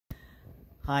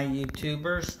Hi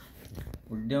YouTubers,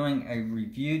 we're doing a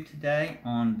review today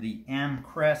on the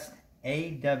Amcrest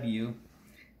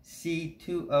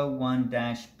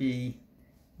AW-C201-B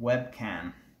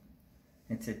webcam.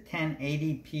 It's a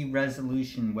 1080p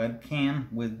resolution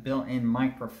webcam with built-in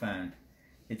microphone.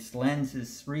 Its lens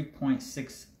is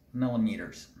 3.6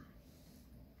 millimeters.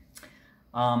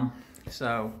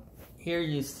 So here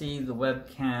you see the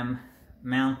webcam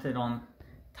mounted on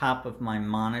top of my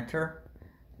monitor.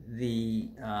 The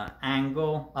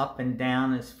angle up and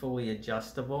down is fully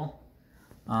adjustable.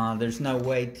 There's no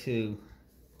way to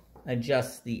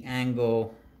adjust the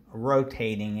angle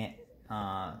rotating it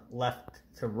left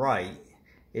to right.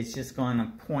 It's just going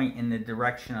to point in the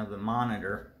direction of the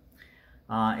monitor.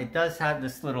 It does have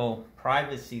this little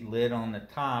privacy lid on the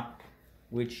top,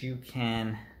 which you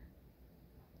can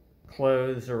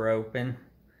close or open,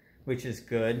 which is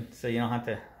good, so you don't have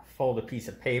to fold a piece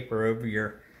of paper over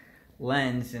your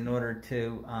lens in order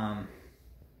to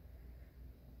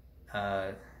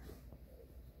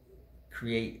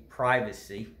create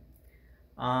privacy.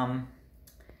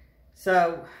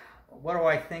 So what do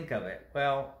I think of it?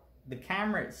 Well, the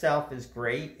camera itself is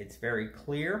great. It's very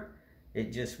clear.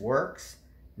 It just works.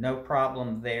 No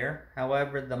problem there.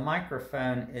 However, the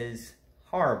microphone is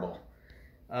horrible.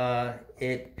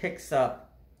 It picks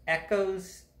up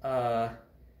echoes,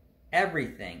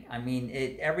 everything. I mean,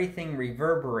 everything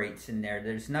reverberates in there.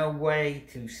 There's no way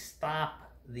to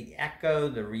stop the echo,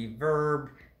 the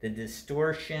reverb, the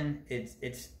distortion.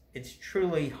 It's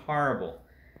truly horrible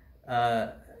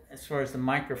as far as the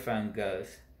microphone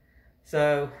goes.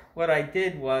 So what I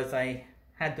did was I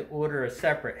had to order a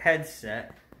separate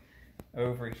headset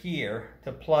over here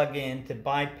to plug in to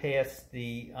bypass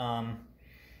the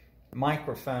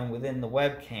microphone within the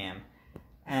webcam.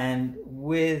 And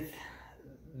with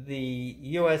the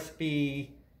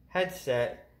USB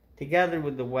headset together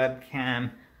with the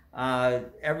webcam,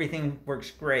 everything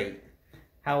works great.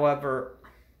 However,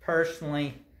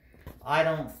 personally, I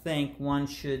don't think one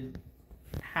should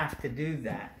have to do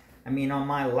that. I mean, on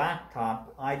my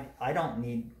laptop, I don't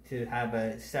need to have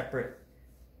a separate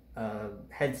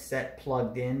headset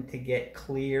plugged in to get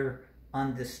clear,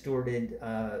 undistorted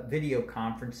video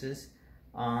conferences.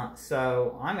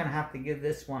 So I'm going to have to give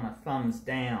this one a thumbs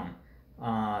down.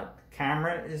 The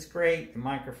camera is great, the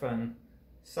microphone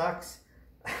sucks.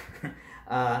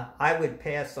 I would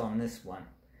pass on this one.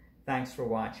 Thanks for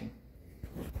watching.